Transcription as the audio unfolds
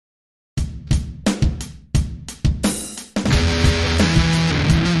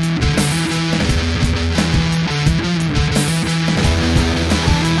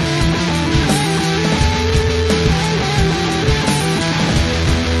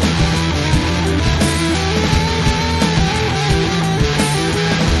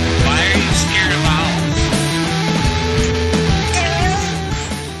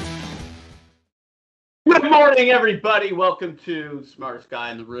morning, everybody. Welcome to Smartest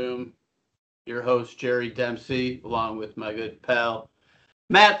Guy in the Room. Your host, Jerry Dempsey, along with my good pal,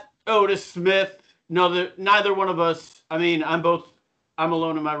 Matt Otis Smith. No, neither one of us. I mean, I'm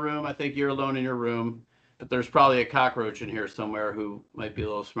alone in my room. I think you're alone in your room. But there's probably a cockroach in here somewhere who might be a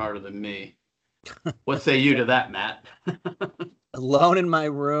little smarter than me. What say you to that, Matt? Alone in my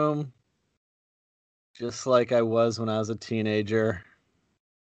room, just like I was when I was a teenager.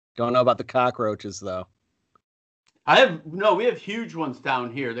 Don't know about the cockroaches, though. We have huge ones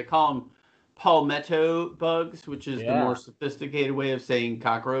down here. They call them palmetto bugs, which is the more sophisticated way of saying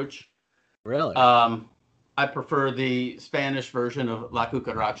cockroach. Really? I prefer the Spanish version of La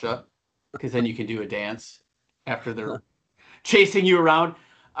Cucaracha, because then you can do a dance after they're chasing you around.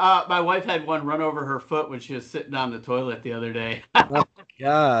 My wife had one run over her foot when she was sitting on the toilet the other day. Oh,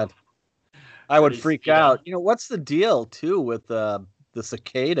 God. I would freak out. You know, what's the deal, too, with the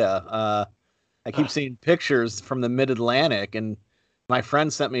cicada? I keep seeing pictures from the mid-Atlantic, and my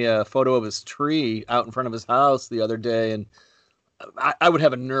friend sent me a photo of his tree out in front of his house the other day, and I would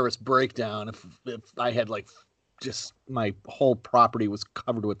have a nervous breakdown if I had, like, just my whole property was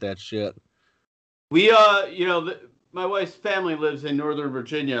covered with that shit. We, my wife's family lives in Northern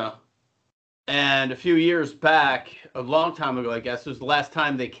Virginia, and a few years back, a long time ago, I guess, was the last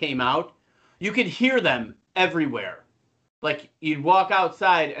time they came out, you could hear them everywhere. Like, you'd walk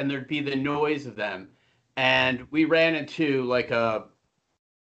outside and there'd be the noise of them. And we ran into, like, a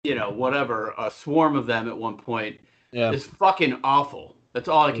swarm of them at one point. Yeah. It's fucking awful. That's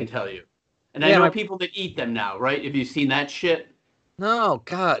all I can tell you. And I know people that eat them now, right? Have you seen that shit? No,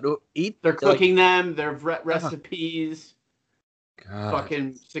 God. They're cooking them. They're recipes. God.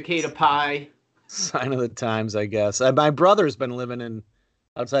 Fucking cicada pie. Sign of the times, I guess. My brother's been living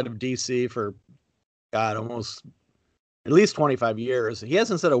outside of D.C. for, God, almost at least 25 years. He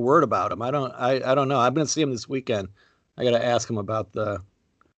hasn't said a word about them. I don't know. I'm going to see him this weekend. I got to ask him about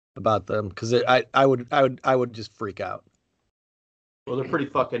them because I would just freak out. Well, they're pretty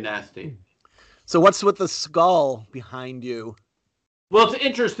fucking nasty. So what's with the skull behind you? Well, it's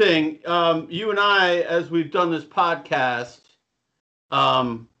interesting. You and I, as we've done this podcast,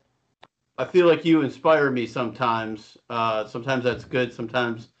 I feel like you inspire me sometimes. Sometimes that's good.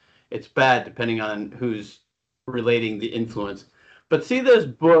 Sometimes it's bad, depending on who's relating the influence. But see this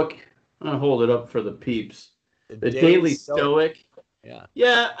book? I'm going to hold it up for the peeps. The Daily Stoic. Yeah.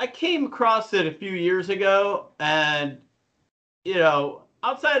 Yeah, I came across it a few years ago. And,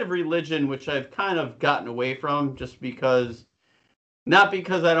 outside of religion, which I've kind of gotten away from just because... Not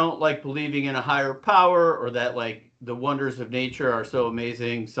because I don't like believing in a higher power or that, like, the wonders of nature are so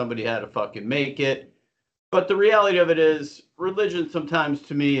amazing, somebody had to fucking make it. But the reality of it is, religion sometimes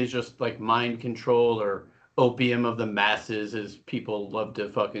to me is just like mind control or opium of the masses, as people love to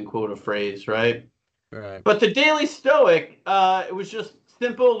fucking quote a phrase, right? Right. But the Daily Stoic, it was just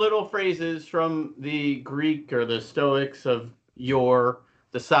simple little phrases from the Greek or the Stoics of yore,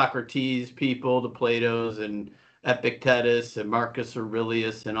 the Socrates people, the Platos, and Epictetus and Marcus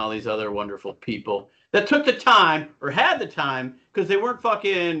Aurelius and all these other wonderful people that took the time or had the time because they weren't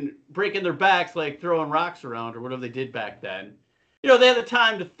fucking breaking their backs like throwing rocks around or whatever they did back then. They had the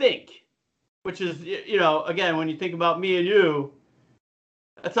time to think, which is, again, when you think about me and you,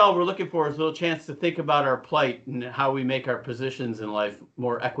 that's all we're looking for is a little chance to think about our plight and how we make our positions in life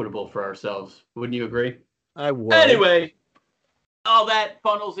more equitable for ourselves. Wouldn't you agree? I would. Anyway, all that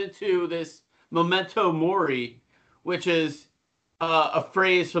funnels into this memento mori, which is a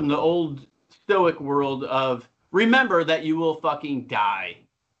phrase from the old Stoic world of remember that you will fucking die,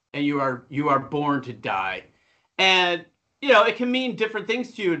 and you are born to die, and it can mean different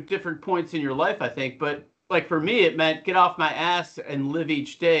things to you at different points in your life, I think. But like for me, it meant get off my ass and live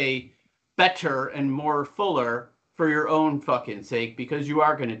each day better and more fuller for your own fucking sake, because you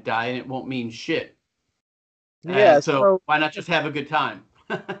are going to die and it won't mean shit. Yeah. So why not just have a good time?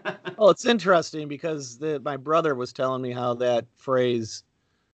 Well, it's interesting because my brother was telling me how that phrase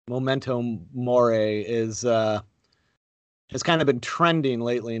 "memento mori" has kind of been trending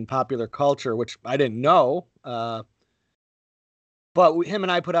lately in popular culture, which I didn't know. But him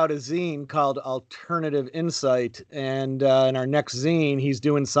and I put out a zine called Alternative Insight, and in our next zine, he's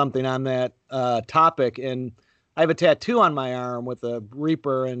doing something on that topic. And I have a tattoo on my arm with a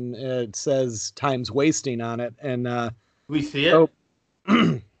reaper, and it says "Time's Wasting" on it. And we see it.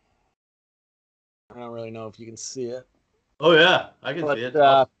 I don't really know if you can see it. Oh yeah, I can see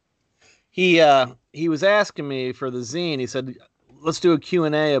it. He was asking me for the zine. He said, "Let's do a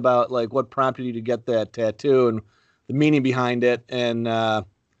Q&A about like what prompted you to get that tattoo and the meaning behind it." And so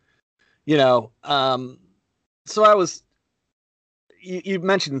I was, you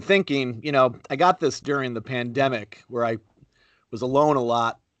mentioned thinking. I got this during the pandemic where I was alone a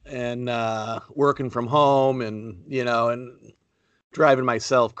lot and working from home, and driving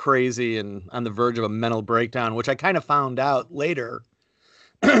myself crazy and on the verge of a mental breakdown, which I kind of found out later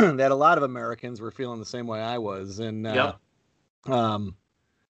that a lot of Americans were feeling the same way I was. And, Yep.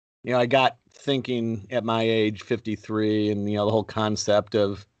 I got thinking at my age, 53, and, the whole concept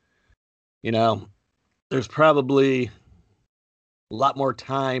of, there's probably a lot more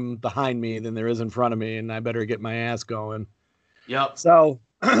time behind me than there is in front of me, and I better get my ass going. Yep. So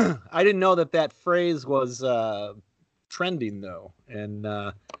I didn't know that phrase was trending though, and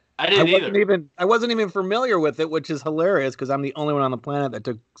I didn't either. I wasn't even familiar with it, which is hilarious because I'm the only one on the planet that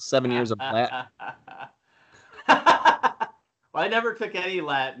took 7 years of Latin. Well, I never took any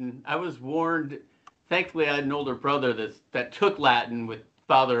Latin. I was warned. Thankfully, I had an older brother that took Latin with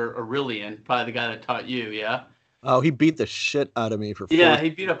Father Aurelian, probably the guy that taught you. Yeah. Oh, he beat the shit out of me for. Yeah, he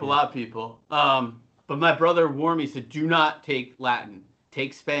beat up a lot of people. But my brother warned me, said, "Do not take Latin.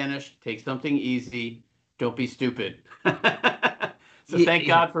 Take Spanish. Take something easy. Don't be stupid." So thank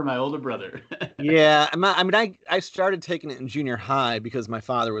God for my older brother. Yeah, I started taking it in junior high because my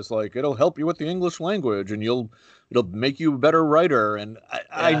father was like, "It'll help you with the English language, and it'll make you a better writer." And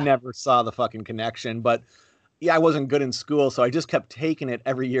I never saw the fucking connection. But yeah, I wasn't good in school, so I just kept taking it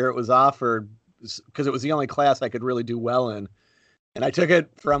every year it was offered because it was the only class I could really do well in. And I took it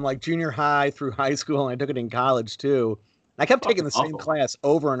from like junior high through high school, and I took it in college too. I kept taking the same class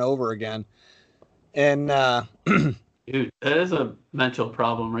over and over again. And dude, that is a mental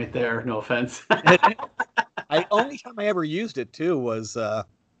problem right there. No offense. Only time I ever used it too was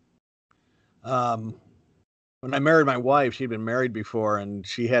when I married my wife. She'd been married before, and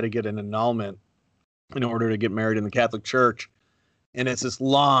she had to get an annulment in order to get married in the Catholic Church. And it's this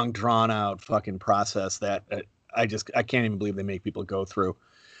long, drawn out fucking process that I can't even believe they make people go through.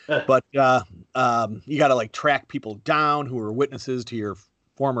 But you got to like track people down who are witnesses to your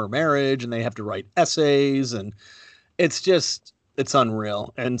former marriage, and they have to write essays, and it's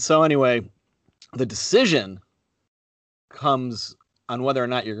unreal. And so anyway, the decision comes on whether or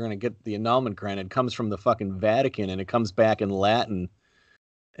not you're going to get the annulment granted comes from the fucking Vatican, and it comes back in Latin.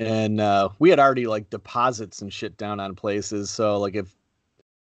 And we had already like deposits and shit down on places. So like if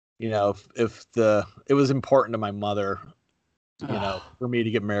it was important to my mother, for me to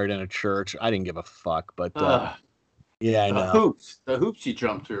get married in a church, I didn't give a fuck. But yeah, I know. The hoops you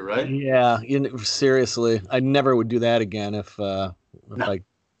jumped through, right? Yeah, seriously, I never would do that again if I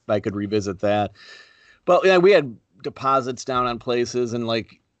could revisit that. But yeah, we had deposits down on places, and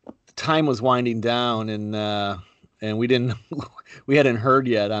like time was winding down, and we hadn't heard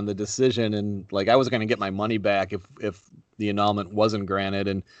yet on the decision, and like I was going to get my money back if the annulment wasn't granted,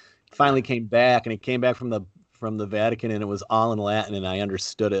 and it finally came back, and it came back from the Vatican, and it was all in Latin, and I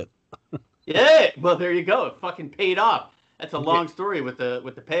understood it. Yeah, well, there you go. It fucking paid off. That's a long story with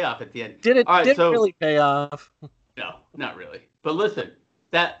the payoff at the end. Did it really pay off? No, not really. But listen,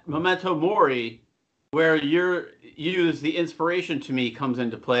 that memento mori, where the inspiration to me comes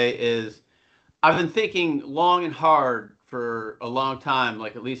into play, is I've been thinking long and hard for a long time,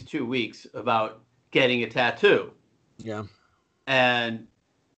 like at least 2 weeks, about getting a tattoo. Yeah. And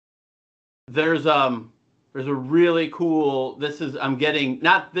there's a really cool, I'm getting,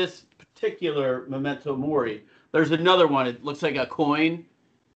 not this particular memento mori. There's another one. It looks like a coin,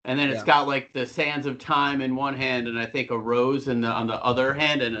 and then it's got like the sands of time in one hand, and I think a rose on the other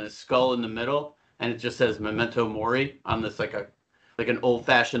hand, and a skull in the middle, and it just says memento mori on this like an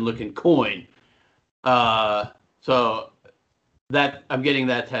old-fashioned looking coin. So that I'm getting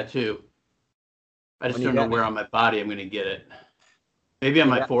that tattoo. I just don't know where on my body I'm going to get it. Maybe on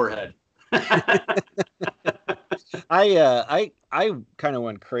my forehead. I kind of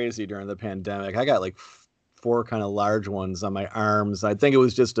went crazy during the pandemic. I got like 4 kind of large ones on my arms. I think it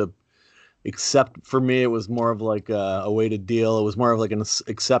was just except for me, it was more of like a way to deal. It was more of like an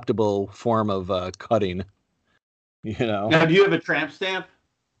acceptable form of cutting, Now, do you have a tramp stamp?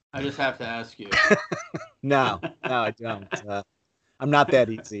 I just have to ask you. No, I don't. I'm not that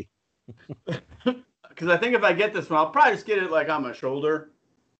easy. Because I think if I get this one, I'll probably just get it like on my shoulder.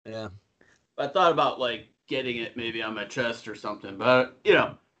 Yeah. I thought about like getting it maybe on my chest or something, but get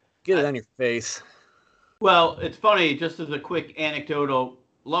it on your face. Well, it's funny. Just as a quick anecdotal,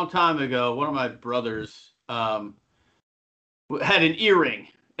 a long time ago, one of my brothers had an earring,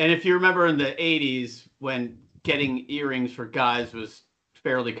 and if you remember in the '80s when getting earrings for guys was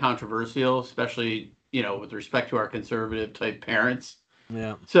fairly controversial, especially with respect to our conservative type parents.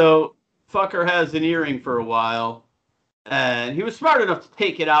 Yeah. So fucker has an earring for a while. And he was smart enough to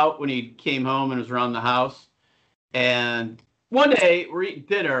take it out when he came home and was around the house. And one day we're eating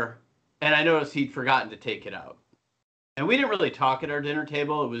dinner, and I noticed he'd forgotten to take it out. And we didn't really talk at our dinner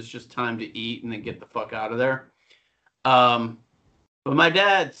table. It was just time to eat and then get the fuck out of there. But my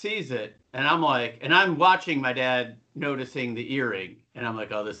dad sees it, and I'm like, and I'm watching my dad noticing the earring, and I'm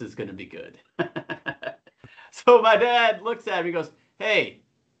like, oh, this is going to be good. So my dad looks at me and goes, hey,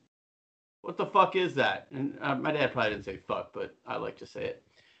 what the fuck is that? And my dad probably didn't say fuck, but I like to say it.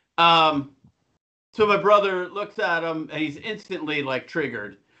 So my brother looks at him, and he's instantly like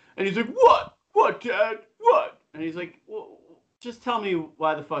triggered. And he's like, what? What, Dad? What? And he's like, well, just tell me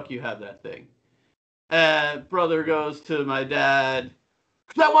why the fuck you have that thing. And brother goes to my dad,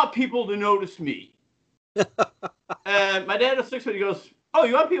 because I want people to notice me. And my dad is 6 foot. He goes, oh,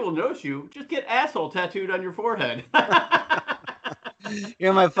 you want people to notice you? Just get asshole tattooed on your forehead.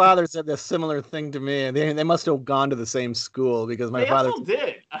 My father said a similar thing to me, and they must have gone to the same school because my father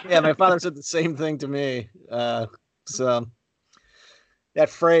did. My father said the same thing to me. So that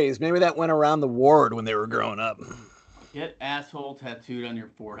phrase, maybe that went around the ward when they were growing up. Get asshole tattooed on your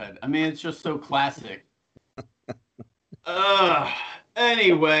forehead. I mean, it's just so classic.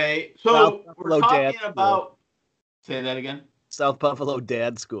 Anyway, so we're talking about. Say that again. South Buffalo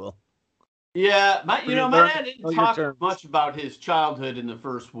Dad School. Yeah, my dad didn't talk much about his childhood in the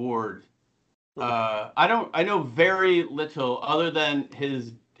First Ward. I know very little other than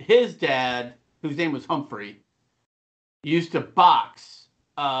his dad, whose name was Humphrey, used to box.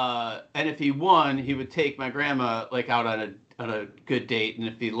 And if he won, he would take my grandma like out on a good date, and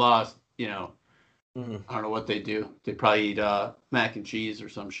if he lost, I don't know what they do. They probably eat mac and cheese or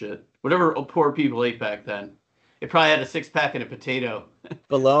some shit. Whatever poor people ate back then. They probably had a 6-pack and a potato.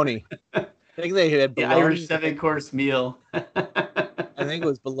 Bologna. I think they had bologna. The Irish 7-course meal. I think it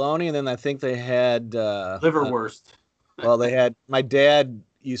was bologna, and then I think they had liverwurst. My dad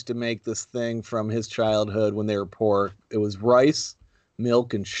used to make this thing from his childhood when they were poor. It was rice,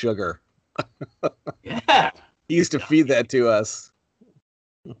 milk, and sugar. Yeah. He used to feed that to us.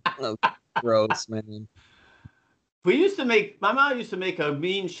 Gross, man. My mom used to make a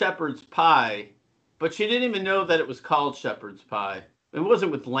mean shepherd's pie, but she didn't even know that it was called shepherd's pie. It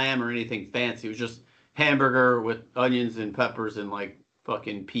wasn't with lamb or anything fancy. It was just hamburger with onions and peppers and like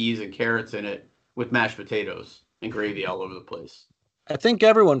fucking peas and carrots in it with mashed potatoes and gravy all over the place. I think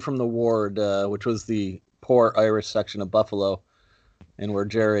everyone from the ward, which was the poor Irish section of Buffalo, and where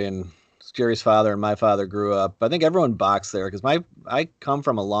Jerry's father and my father grew up, I think everyone boxed there because I come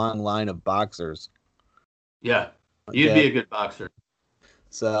from a long line of boxers. Yeah, you'd be a good boxer.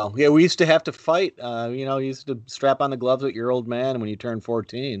 So, yeah, we used to have to fight. You used to strap on the gloves with your old man when you turned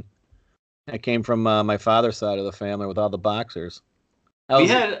 14. I came from my father's side of the family with all the boxers.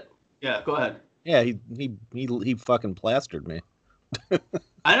 Yeah, go ahead. Yeah, he fucking plastered me.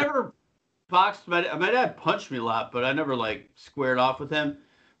 I never boxed. My dad punched me a lot, but I never like squared off with him.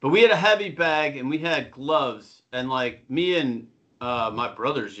 But we had a heavy bag and we had gloves, and like me and my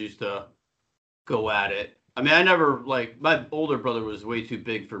brothers used to go at it. I mean, I never my older brother was way too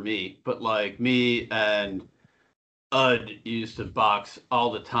big for me, but like me and Ud used to box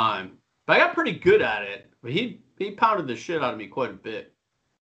all the time. But I got pretty good at it. But he pounded the shit out of me quite a bit.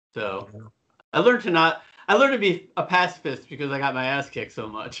 So I learned to be a pacifist because I got my ass kicked so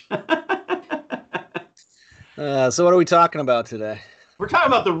much. So what are we talking about today? We're talking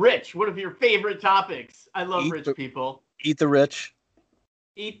about the rich. One of your favorite topics. I love rich people. Eat the rich.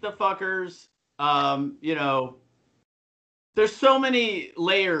 Eat the fuckers. There's so many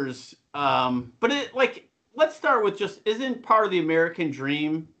layers. But let's start with isn't part of the American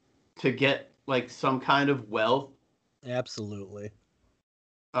dream to get like some kind of wealth? Absolutely.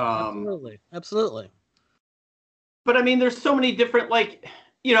 Absolutely. But I mean, there's so many different,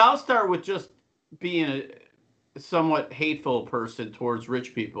 I'll start with just being a somewhat hateful person towards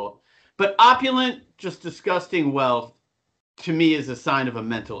rich people. But opulent, just disgusting wealth, to me, is a sign of a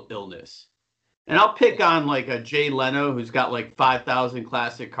mental illness. And I'll pick on like a Jay Leno who's got like 5,000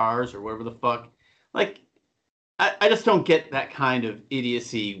 classic cars or whatever the fuck. Like, I just don't get that kind of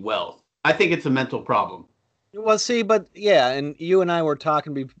idiocy wealth. I think it's a mental problem. Well, see, but yeah, and you and I were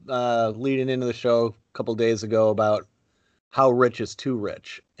talking leading into the show a couple days ago about how rich is too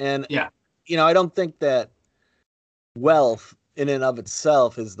rich. And, yeah, I don't think that wealth in and of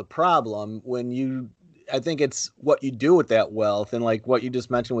itself is the problem. I think it's what you do with that wealth, and like what you just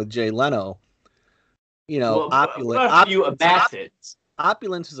mentioned with Jay Leno. Opulence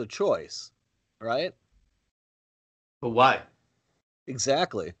is a choice, right? But why?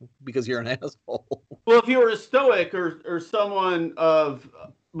 Exactly, because you're an asshole. Well, if you were a stoic or someone of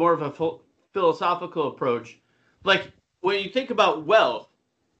more of a philosophical approach, like when you think about wealth,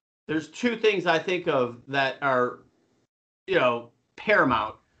 there's two things I think of that are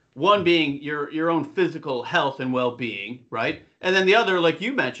paramount. One being your own physical health and well-being, right? And then the other, like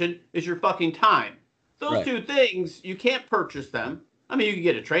you mentioned, is your fucking time. Those Right. two things, you can't purchase them. I mean, you can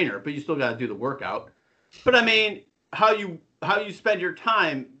get a trainer, but you still got to do the workout. But I mean, how you spend your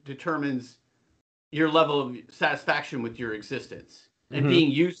time determines your level of satisfaction with your existence. And Mm-hmm.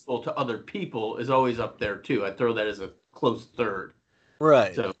 being useful to other people is always up there too. I throw that as a close third.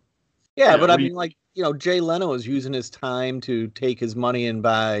 Right. So, Yeah, but I what do you mean, like, Jay Leno is using his time to take his money and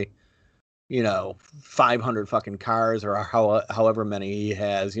buy, 500 fucking cars or however many he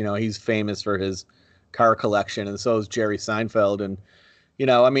has. He's famous for his car collection, and so is Jerry Seinfeld. And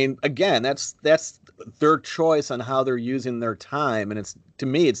I mean, again, that's their choice on how they're using their time, and it's to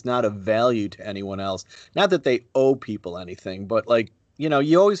me, it's not of value to anyone else. Not that they owe people anything, but like,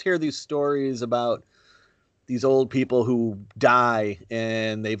 you always hear these stories about these old people who die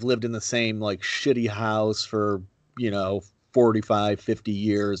and they've lived in the same like shitty house for, 45, 50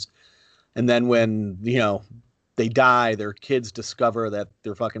 years. And then when, they die, their kids discover that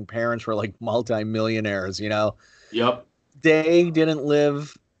their fucking parents were like multimillionaires. Yep. They didn't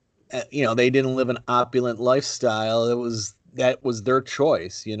live, they didn't live an opulent lifestyle. That was their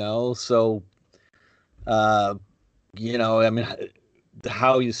choice. So, uh, I mean,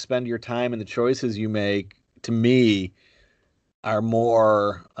 how you spend your time and the choices you make, to me, are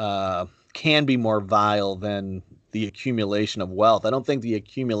more can be more vile than the accumulation of wealth. I don't think the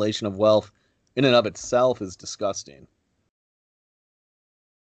accumulation of wealth in and of itself is disgusting.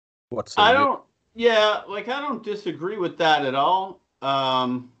 What say I you? don't. Yeah, like I don't disagree with that at all.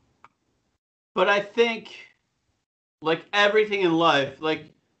 But I think like everything in life, like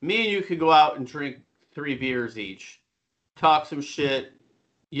me and you could go out and drink 3 beers each, talk some shit,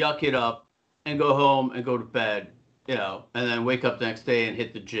 yuck it up, and go home and go to bed, and then wake up the next day and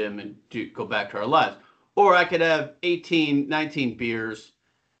hit the gym and go back to our lives. Or I could have 18, 19 beers,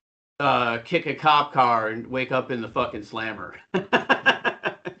 kick a cop car, and wake up in the fucking slammer,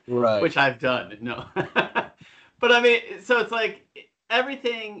 Right. which I've done. No, but I mean, so it's like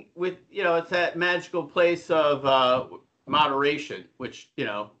everything with it's that magical place of moderation, which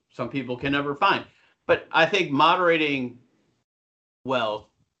some people can never find. But I think moderating wealth,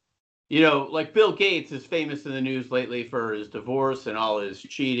 like Bill Gates is famous in the news lately for his divorce and all his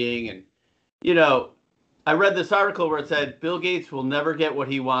cheating. And, you know, I read this article where it said Bill Gates will never get what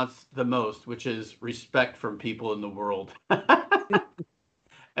he wants the most, which is respect from people in the world.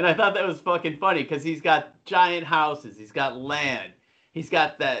 And I thought that was fucking funny because he's got giant houses, he's got land, he's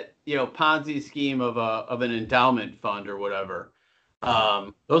got that, Ponzi scheme of an endowment fund or whatever.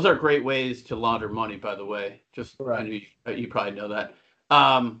 Those are great ways to launder money, by the way. Just I Right. knew you probably know that.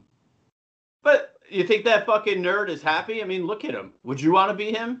 Um, but you think that fucking nerd is happy? I mean, look at him. Would you want to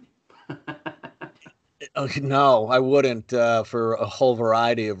be him? No, I wouldn't, for a whole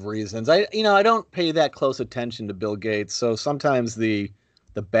variety of reasons. I don't pay that close attention to Bill Gates, so sometimes the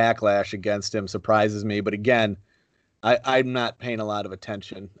backlash against him surprises me. But again, I'm not paying a lot of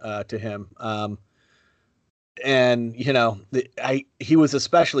attention to him. And he was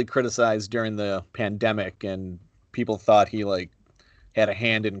especially criticized during the pandemic, and people thought he like had a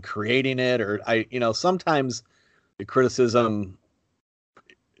hand in creating it, or sometimes the criticism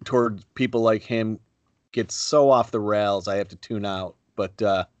toward people like him gets so off the rails I have to tune out. But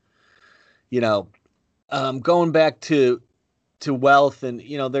you know, going back to wealth, and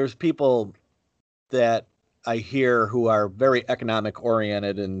there's people that I hear who are very economic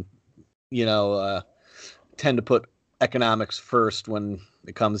oriented, and you know uh, tend to put economics first when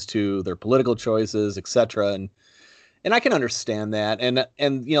it comes to their political choices, etc. And I can understand that, and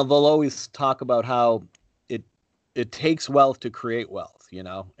they'll always talk about how it it takes wealth to create wealth,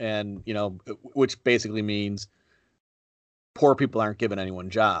 and which basically means poor people aren't giving anyone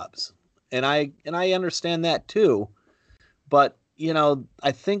jobs, and I understand that too. But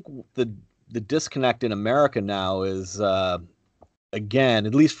I think the disconnect in America now is, again,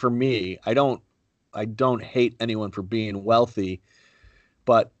 at least for me, I don't hate anyone for being wealthy,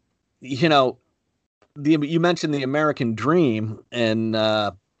 but you know you mentioned the American dream, and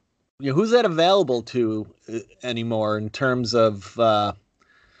who's that available to anymore in terms of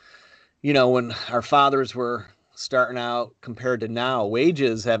when our fathers were starting out compared to now,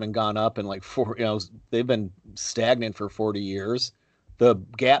 wages haven't gone up in like they've been stagnant for 40 years. The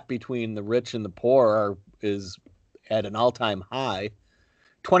gap between the rich and the poor is at an all-time high.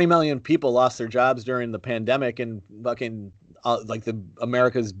 20 million people lost their jobs during the pandemic, and fucking like the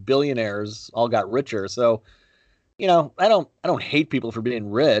America's billionaires all got richer. So, I don't hate people for being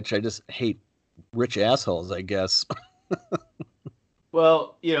rich. I just hate rich assholes, I guess.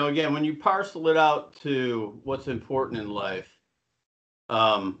 Well, again, when you parcel it out to what's important in life,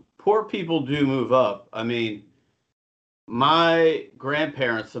 poor people do move up. I mean, my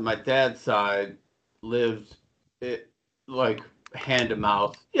grandparents on my dad's side lived like hand to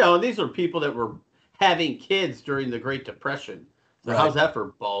mouth. And these are people that were having kids during the Great Depression. So Right. how's that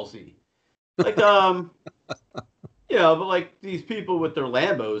for ballsy? Like, but like these people with their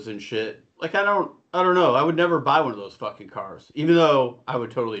Lambos and shit, like I don't know. I would never buy one of those fucking cars, even though I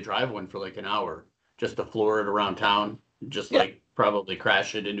would totally drive one for like an hour just to floor it around town, just Yeah. like probably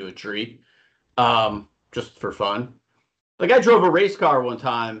crash it into a tree, just for fun. Like I drove a race car one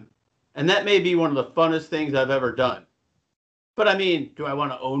time, and that may be one of the funnest things I've ever done. But I mean, do I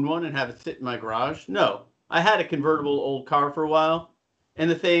want to own one and have it sit in my garage? No. I had a convertible old car for a while, and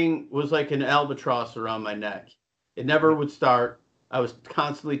the thing was like an albatross around my neck. It never would start. I was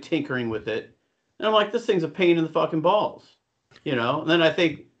constantly tinkering with it. And I'm like, this thing's a pain in the fucking balls. And then I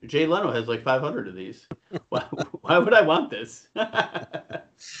think Jay Leno has like 500 of these. Why would I want this?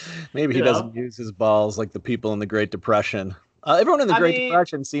 Maybe he you know? doesn't use his balls like the people in the Great Depression. Everyone in the I Great mean,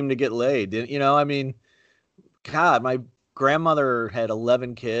 Depression seemed to get laid. I mean, God, my grandmother had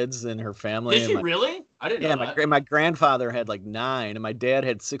 11 kids in her family, did and she really? I didn't know that. my grandfather had like 9, and my dad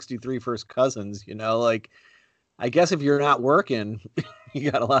had 63 first cousins. Like I guess if you're not working,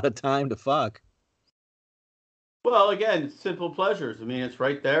 you got a lot of time to fuck. Well, again, it's simple pleasures. I mean, it's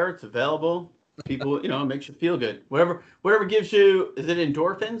right there. It's available. People, it makes you feel good. Whatever gives you, is it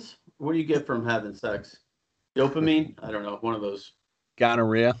endorphins? What do you get from having sex? Dopamine? I don't know. One of those.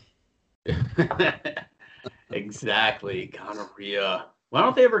 Gonorrhea. Exactly. Gonorrhea. Why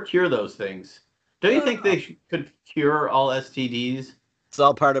don't they ever cure those things? Don't you think they could cure all STDs? It's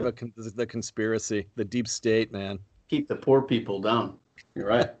all part of the conspiracy, the deep state, man. Keep the poor people down. You're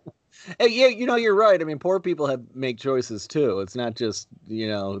right. Hey, yeah, you're right. I mean, poor people make choices too. It's not just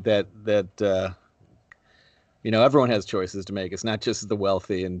that everyone has choices to make. It's not just the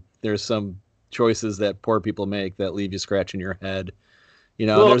wealthy, and there's some choices that poor people make that leave you scratching your head.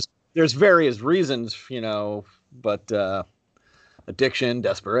 Well, There's various reasons, but addiction,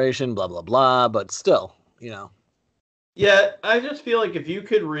 desperation, blah blah blah. But still. yeah, I just feel like if you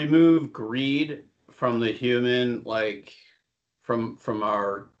could remove greed from the human, like from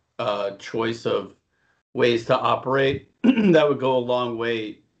our choice of ways to operate, that would go a long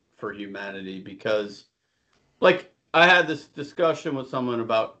way for humanity. Because, like, I had this discussion with someone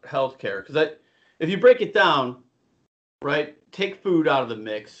about healthcare. Because if you break it down, right, take food out of the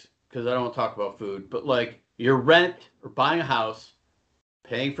mix, because I don't want to talk about food, but like your rent or buying a house,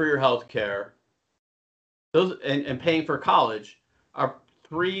 paying for your healthcare, those and paying for college are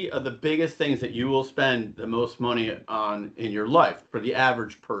three of the biggest things that you will spend the most money on in your life for the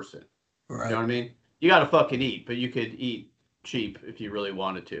average person. You know Right. what I mean? You got to fucking eat, but you could eat cheap if you really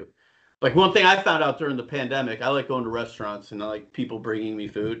wanted to. Like one thing I found out during the pandemic, I like going to restaurants and I like people bringing me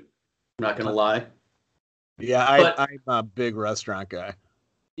food. I'm not gonna lie, Yeah, but I'm a big restaurant guy.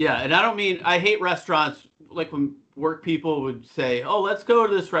 yeah, and I don't mean I hate restaurants. Like when work people would say, "Oh, let's go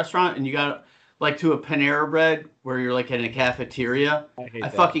to this restaurant," and you got like to a Panera Bread where you're like in a cafeteria. I I hate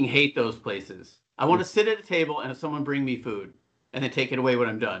that. fucking hate those places. I want to sit at a table and have someone bring me food and then take it away when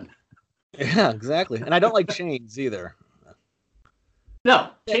I'm done. Yeah, exactly. And I don't like chains either.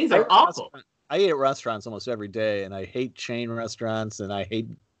 No, I, chains I, are awful. I eat at restaurants almost every day, and I hate chain restaurants, and I hate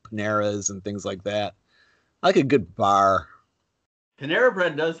Paneras and things like that. I like a good bar. Panera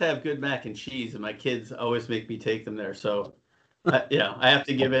Bread does have good mac and cheese, and my kids always make me take them there. So, I have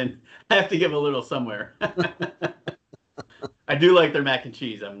to give in. I have to give a little somewhere. I do like their mac and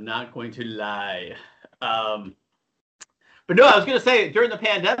cheese. I'm not going to lie. Um, but no, I was going to say during the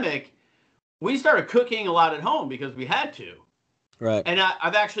pandemic, we started cooking a lot at home because we had to. Right. And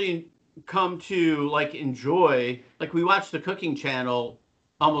I've actually come to like enjoy, like we watch the cooking channel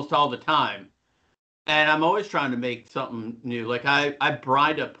almost all the time. And I'm always trying to make something new. Like I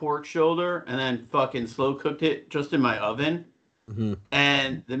brined a pork shoulder and then fucking slow cooked it just in my oven. Hmm.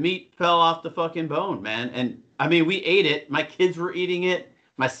 And the meat fell off the fucking bone, man. And I mean, we ate it. My kids were eating it.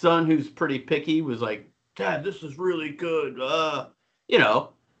 My son, who's pretty picky, was like, "Dad, this is really good." You know,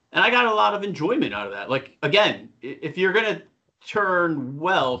 and I got a lot of enjoyment out of that. Like again, if you're gonna turn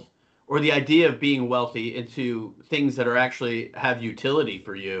wealth or the idea of being wealthy into things that are actually have utility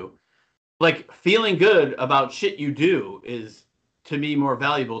for you, like feeling good about shit you do is to me more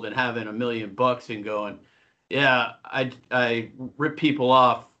valuable than having $1 million and going, yeah, I rip people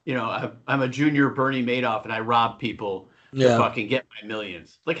off. I'm a junior Bernie Madoff and I rob people to Yeah. fucking get my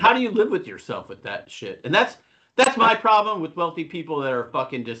millions. Like, how do you live with yourself with that shit? And that's my problem with wealthy people that are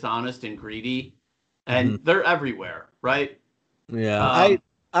fucking dishonest and greedy, Hmm. and they're everywhere, right? Yeah, Um,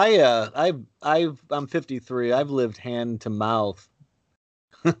 I'm 53. I've lived hand to mouth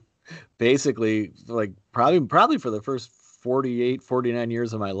basically like probably for the first 48, 49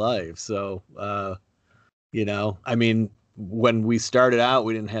 years of my life. So, I mean, when we started out,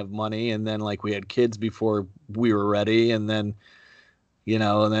 we didn't have money, and then like we had kids before we were ready, and then,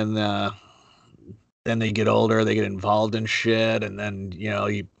 and then they get older, they get involved in shit, and then,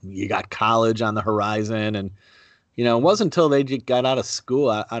 you got college on the horizon, and it wasn't until they got out of school,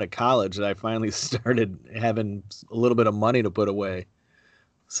 out of college, that I finally started having a little bit of money to put away.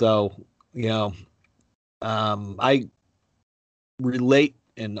 So, you know, I relate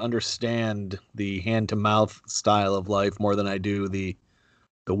and understand the hand to mouth style of life more than I do the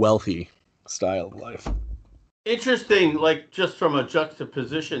wealthy style of life. Interesting, like just from a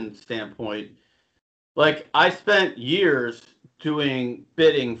juxtaposition standpoint, like I spent years doing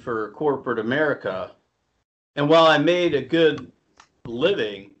bidding for corporate America, and while I made a good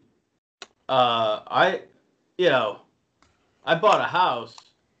living, I, you know, I bought a house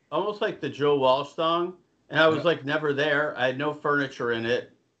almost like the Joe Walsh song, and I was Yeah. like never there. I had no furniture in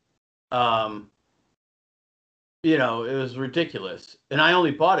it. Um, it was ridiculous. And I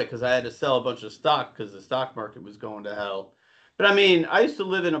only bought it because I had to sell a bunch of stock because the stock market was going to hell. But I mean, I used to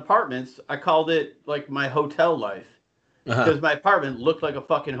live in apartments. I called it like my hotel life Uh-huh. because my apartment looked like a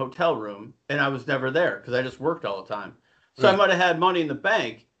fucking hotel room and I was never there because I just worked all the time. So I Right. might have had money in the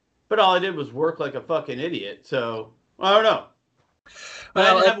bank, but all I did was work like a fucking idiot. So I don't know. But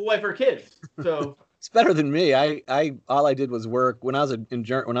I Well, didn't have a wife or kids. So it's better than me. I all I did was work when I was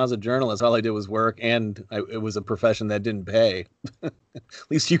when I was a journalist. All I did was work, and it was a profession that didn't pay. At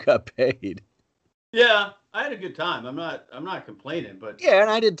least you got paid. yeah, I had a good time. I'm not complaining, but Yeah, and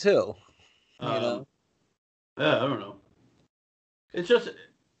I did too. You um know. yeah, I don't know. It's just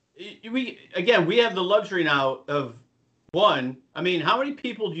we have the luxury now of one. I mean, how many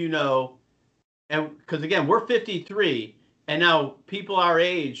people do you know? And because again, we're 53, and now people our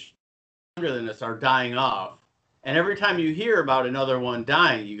age, younger than us, are dying off. And every time you hear about another one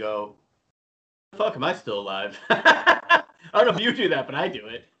dying, you go, "Fuck, am I still alive?" I don't know if you do that, but I do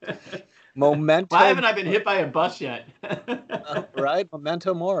it. Why Memento, haven't I been hit by a bus yet? right?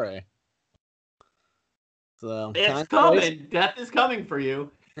 Memento mori. So It's time to waste. coming. Death is coming for you.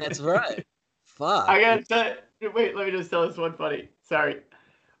 That's right. Fuck. I gotta tell you, wait, let me just tell this one funny. Sorry.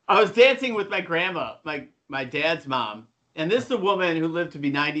 I was dancing with my grandma, my dad's mom, and this is a woman who lived to be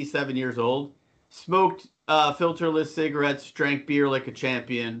 97 years old, smoked filterless cigarettes, drank beer like a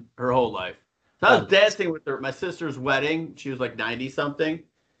champion her whole life. So I was God bless. dancing with her at my sister's wedding. She was like 90 something,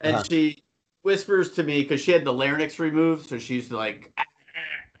 and Uh-huh. she whispers to me because she had the larynx removed, so she used to like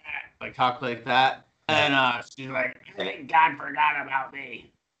talk like that, Uh-huh. and she's like, "I think God forgot about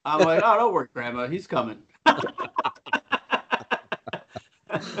me." I'm like, "Oh, don't worry, Grandma, he's coming."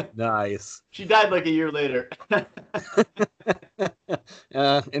 Nice. She died like a year later.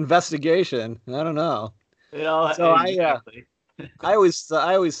 Investigation. I don't know. So Exactly. I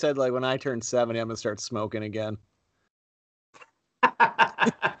always said like when I turn 70, I'm gonna start smoking again.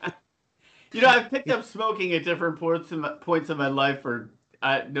 I've picked up smoking at different points in my life for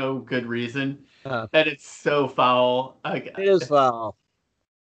no good reason, Uh, and it's so foul. it is foul,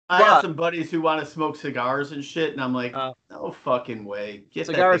 I got but some buddies who want to smoke cigars and shit, and I'm like, uh, no fucking way. Get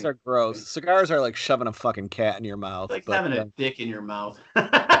that cigars thing. are gross. It's Cigars are like shoving a fucking cat in your mouth. like But having a dick in your mouth.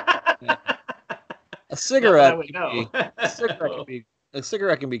 yeah. A Not that I cigarette would can know. be a cigarette can be a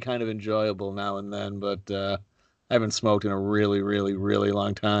cigarette can be kind of enjoyable now and then, but I haven't smoked in a really, really, really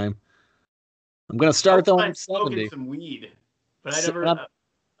long time. I'm gonna I start wouldn't though when I'm mind smoking 70. some weed, but I Se- when I'm never,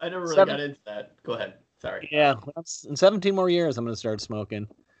 I never really seven, got into that. Go ahead. Sorry. yeah, when in 17 more years, I'm gonna start smoking.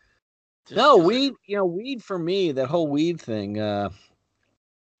 Just, No, just. weed, weed for me, that whole weed thing,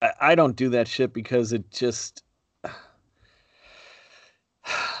 I don't do that shit because it just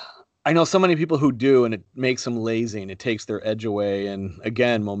I know so many people who do, and it makes them lazy and it takes their edge away. And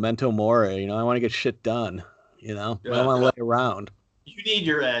again, memento mori, I want to get shit done, I don't Yeah, want to lay around. you need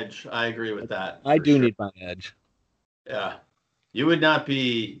your edge. I agree with that I for do sure. need my edge. Yeah, you would not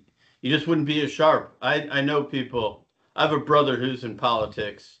be. You just wouldn't be as sharp. I know people. I have a brother who's in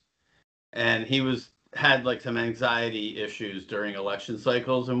politics, and he had like some anxiety issues during election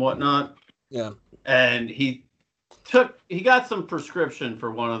cycles and whatnot. Yeah. And he got some prescription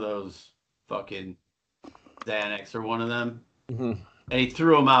for one of those fucking Xanax or one of them, Hmm. and he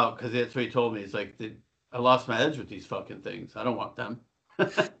threw them out because that's what he told me. He's like, I lost my edge with these fucking things. I don't want them. I'll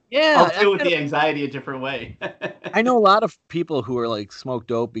Yeah. deal with the anxiety a different way. I know a lot of people who are like smoke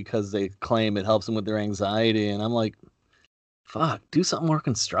dope because they claim it helps them with their anxiety. And I'm like, fuck, do something more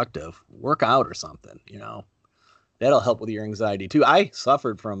constructive, work out or something. that'll help with your anxiety too. I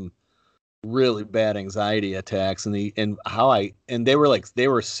suffered from really bad anxiety attacks, and they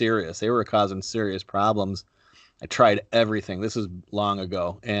were serious. They were causing serious problems. I tried everything. This is long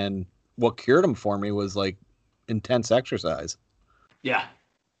ago, and what cured them for me was like intense exercise. Yeah.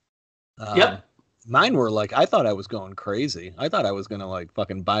 Yep. Mine were like, I thought I was going crazy. I thought I was gonna like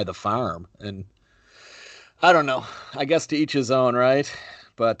fucking buy the farm, and I don't know. I guess to each his own, right?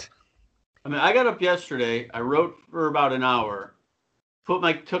 But I mean, I got up yesterday. I wrote for about an hour.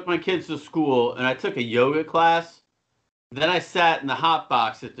 Took my kids to school, and I took a yoga class. Then I sat in the hot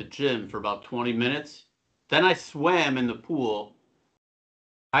box at the gym for about 20 minutes. Then I swam in the pool.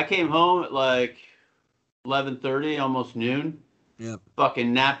 I came home at like 11:30, almost noon. yeah,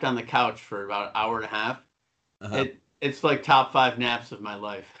 Fucking napped on the couch for about an hour and a half. uh-huh. It's like top 5 naps of my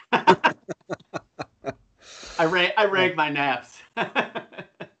life. I rank my naps.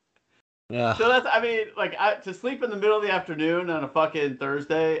 Yeah. So that's, I mean, like to sleep in the middle of the afternoon on a fucking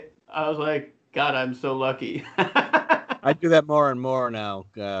Thursday, I was like, God, I'm so lucky. I do that more and more now.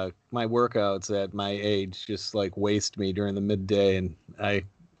 My workouts at my age just like waste me during the midday, and I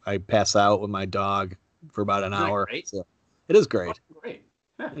pass out with my dog for about an hour. Great? So it is great. Oh, great.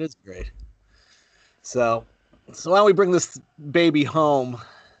 Yeah. It is great. So why don't we bring this baby home?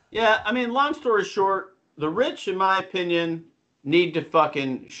 Yeah, I mean, long story short, the rich, in my opinion, need to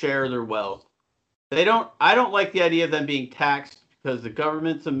fucking share their wealth. I don't like the idea of them being taxed because the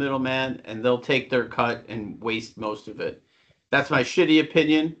government's a middleman and they'll take their cut and waste most of it. That's my shitty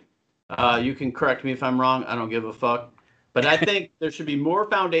opinion. You can correct me if I'm wrong. I don't give a fuck. But I think there should be more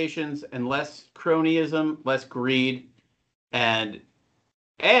foundations and less cronyism, less greed, and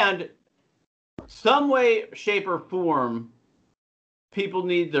some way, shape, or form, people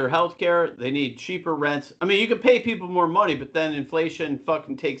need their health care. They need cheaper rents. I mean, you can pay people more money, but then inflation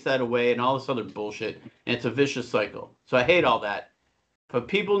fucking takes that away and all this other bullshit. And it's a vicious cycle. So I hate all that. But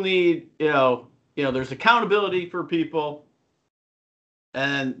people need, there's accountability for people.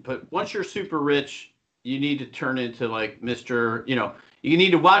 But once you're super rich, you need to turn into like Mr. You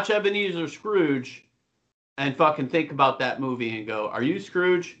need to watch Ebenezer Scrooge and fucking think about that movie and go, are you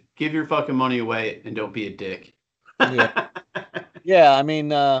Scrooge? Give your fucking money away and don't be a dick. Yeah. Yeah, I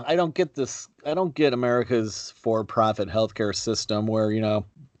mean, I don't get this. I don't get America's for-profit healthcare system where, if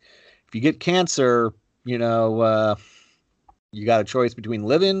you get cancer, you got a choice between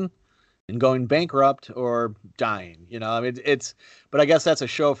living and going bankrupt or dying. I mean, but I guess that's a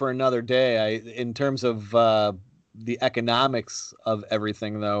show for another day. In terms of the economics of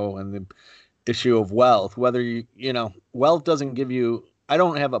everything, though, and the issue of wealth, whether wealth doesn't give you. I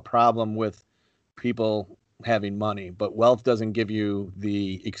don't have a problem with people having money, but wealth doesn't give you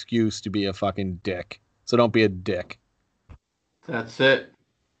the excuse to be a fucking dick. So don't be a dick. That's it.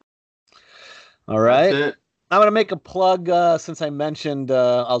 All right. That's it. I'm going to make a plug since I mentioned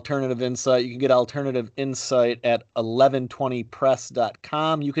Alternative Insight. You can get Alternative Insight at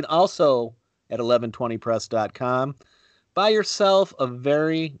 1120press.com. You can also, at 1120press.com, buy yourself a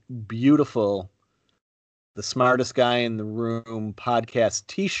very beautiful The Smartest Guy in the Room podcast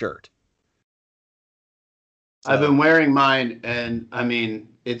t-shirt. So, I've been wearing mine, and I mean,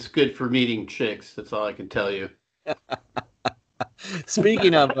 it's good for meeting chicks. That's all I can tell you.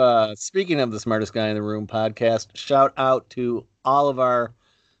 Speaking of the Smartest Guy in the Room podcast, shout out to all of our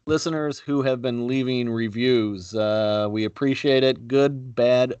listeners who have been leaving reviews. We appreciate it. Good,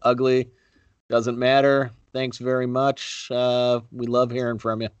 bad, ugly, doesn't matter. Thanks very much. We love hearing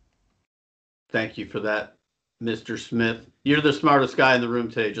from you. Thank you for that, Mr. Smith. You're the smartest guy in the room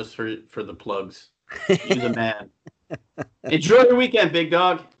today, just for the plugs. You're the man. Enjoy your weekend, big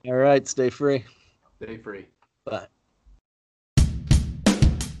dog. All right, stay free. Stay free. Bye.